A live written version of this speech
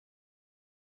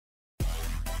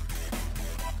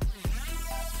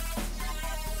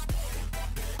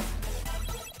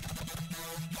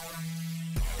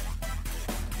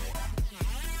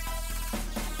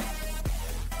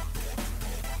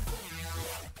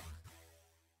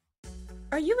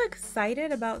Are you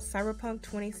excited about Cyberpunk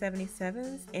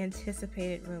 2077's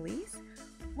anticipated release?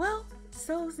 Well,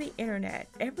 so's the internet.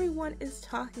 Everyone is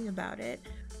talking about it.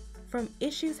 From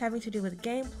issues having to do with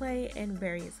gameplay and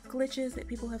various glitches that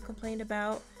people have complained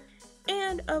about.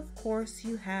 And of course,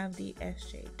 you have the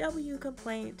SJW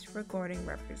complaints regarding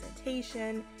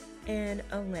representation and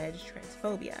alleged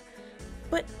transphobia.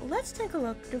 But let's take a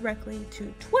look directly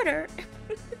to Twitter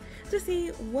to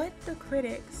see what the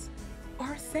critics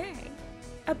are saying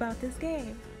about this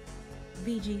game.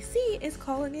 VGC is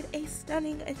calling it a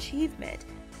stunning achievement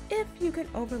if you can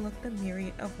overlook the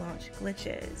myriad of launch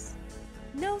glitches.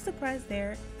 No surprise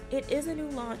there, it is a new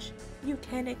launch, you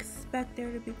can expect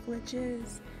there to be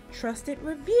glitches. Trusted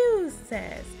Reviews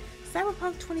says,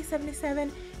 Cyberpunk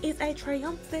 2077 is a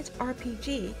triumphant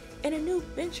RPG and a new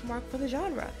benchmark for the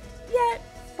genre, yet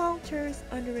falters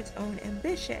under its own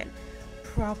ambition,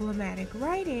 problematic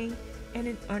writing, and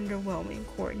an underwhelming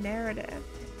core narrative.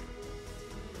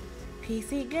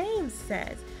 PC Games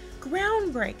says,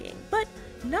 groundbreaking, but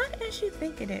not as you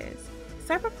think it is.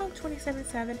 Cyberpunk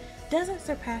 2077 doesn't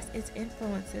surpass its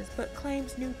influences, but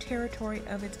claims new territory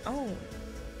of its own.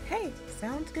 Hey,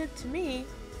 sounds good to me.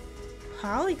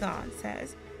 Polygon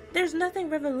says, there's nothing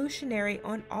revolutionary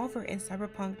on offer in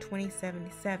Cyberpunk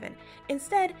 2077.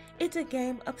 Instead, it's a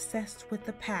game obsessed with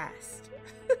the past.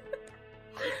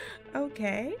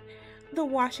 Okay. The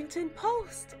Washington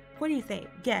Post. What do you think?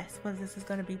 Guess whether this is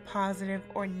going to be positive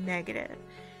or negative.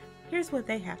 Here's what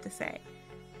they have to say.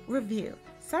 Review.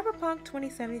 Cyberpunk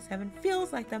 2077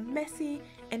 feels like the messy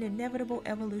and inevitable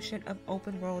evolution of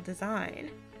open world design.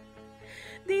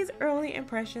 These early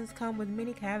impressions come with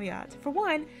many caveats. For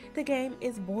one, the game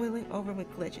is boiling over with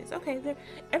glitches. Okay,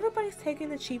 everybody's taking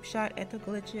the cheap shot at the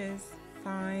glitches,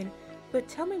 fine, but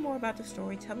tell me more about the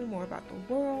story, tell me more about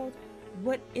the world.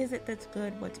 What is it that's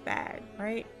good, what's bad,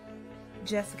 right?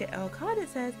 Jessica L. Condit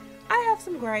says, I have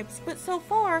some gripes, but so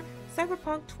far,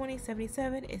 Cyberpunk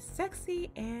 2077 is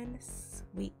sexy and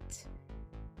sweet.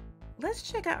 Let's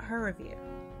check out her review.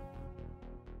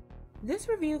 This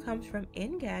review comes from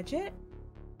Engadget,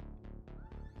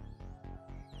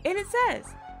 and it says,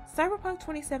 Cyberpunk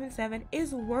 2077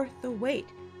 is worth the wait.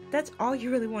 That's all you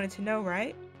really wanted to know,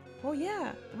 right? Well,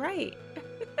 yeah, right.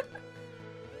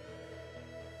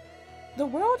 The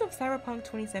world of Cyberpunk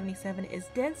 2077 is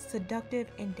dense,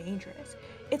 seductive, and dangerous.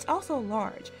 It's also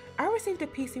large. I received a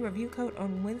PC review code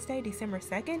on Wednesday, December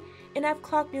 2nd, and I've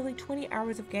clocked nearly 20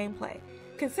 hours of gameplay.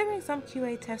 Considering some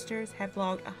QA testers have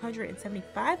logged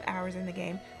 175 hours in the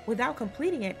game without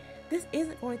completing it, this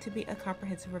isn't going to be a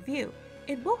comprehensive review.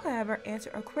 It will, however, answer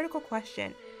a critical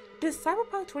question. Does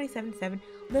Cyberpunk 2077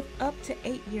 live up to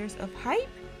 8 years of hype?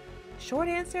 Short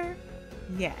answer,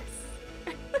 yes.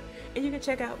 And you can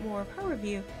check out more of her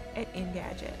review at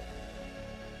Engadget.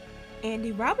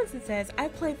 Andy Robinson says,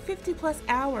 I've played 50 plus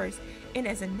hours, and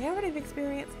as a narrative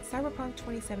experience, Cyberpunk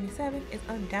 2077 is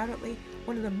undoubtedly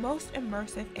one of the most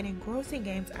immersive and engrossing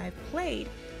games I've played,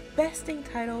 besting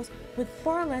titles with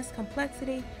far less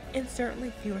complexity and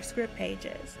certainly fewer script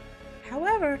pages.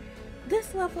 However,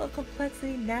 this level of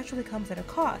complexity naturally comes at a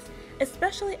cost,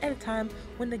 especially at a time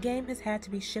when the game has had to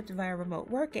be shipped via remote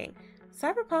working.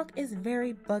 Cyberpunk is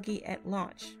very buggy at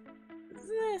launch.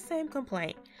 Same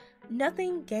complaint.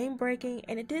 Nothing game-breaking,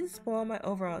 and it didn't spoil my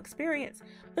overall experience,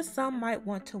 but some might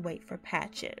want to wait for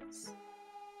patches.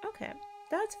 Okay,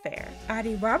 that's fair.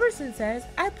 Adi Robertson says,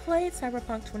 I played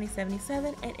Cyberpunk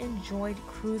 2077 and enjoyed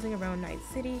cruising around Night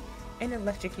City and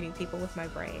electrocuting people with my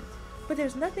brain. But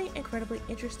there's nothing incredibly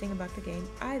interesting about the game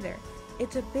either.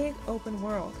 It's a big open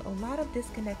world, a lot of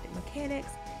disconnected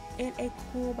mechanics, and a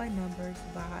cool by numbers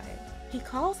vibe. He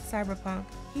calls Cyberpunk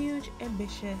huge,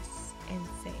 ambitious, and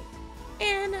safe.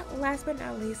 And last but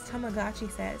not least, Tamagotchi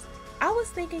says, I was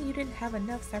thinking you didn't have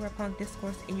enough Cyberpunk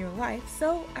discourse in your life,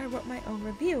 so I wrote my own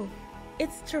review.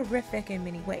 It's terrific in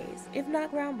many ways, if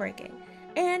not groundbreaking,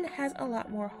 and has a lot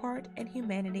more heart and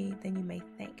humanity than you may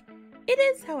think. It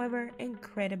is, however,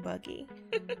 incredibly buggy.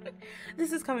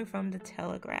 This is coming from The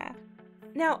Telegraph.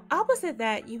 Now, opposite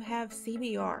that, you have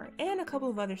CBR and a couple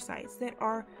of other sites that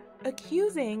are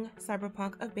accusing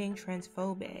Cyberpunk of being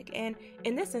transphobic, and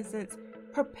in this instance,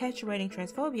 perpetuating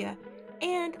transphobia,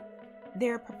 and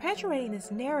they're perpetuating this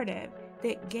narrative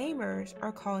that gamers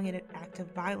are calling it an act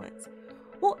of violence.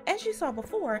 Well, as you saw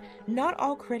before, not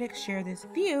all critics share this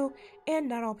view, and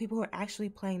not all people who are actually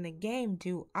playing the game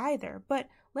do either, but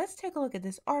let's take a look at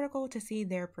this article to see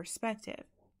their perspective.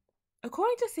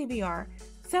 According to CBR,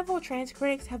 several trans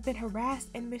critics have been harassed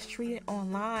and mistreated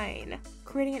online,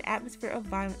 creating an atmosphere of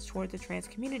violence toward the trans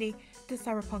community that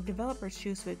Cyberpunk developers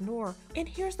choose to ignore. And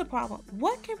here's the problem.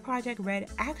 What can Projekt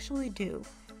Red actually do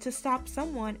to stop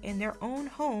someone in their own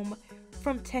home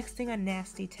from texting a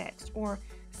nasty text or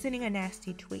sending a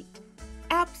nasty tweet?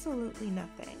 Absolutely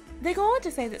nothing. They go on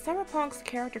to say that Cyberpunk's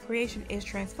character creation is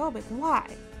transphobic. Why?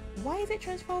 Why is it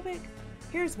transphobic?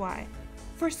 Here's why.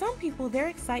 For some people, their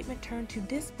excitement turned to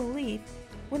disbelief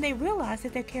when they realized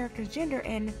that their character's gender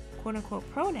and quote-unquote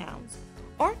pronouns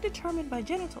aren't determined by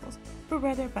genitals, but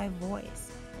rather by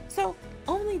voice. So,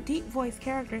 only deep voice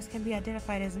characters can be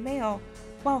identified as male,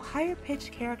 while higher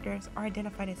pitched characters are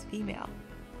identified as female.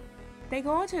 They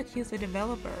go on to accuse the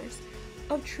developers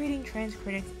of treating trans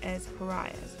critics as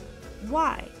pariahs.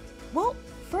 Why? Well,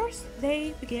 first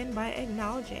they begin by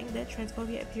acknowledging that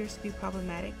transphobia appears to be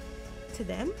problematic to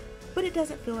them, but it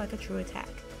doesn't feel like a true attack.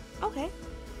 Okay,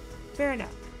 fair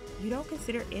enough. You don't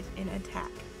consider it an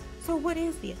attack. So what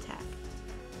is the attack?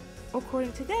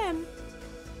 According to them,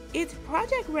 it's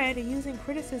Projekt Red using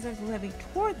criticisms levied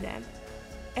toward them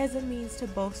as a means to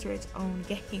bolster its own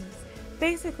gains,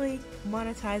 basically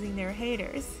monetizing their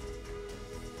haters.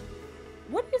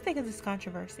 What do you think of this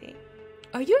controversy?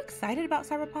 Are you excited about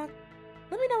Cyberpunk?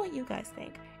 Let me know what you guys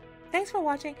think. Thanks for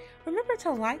watching. Remember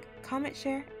to like, comment,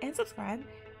 share, and subscribe,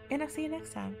 and I'll see you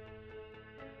next time.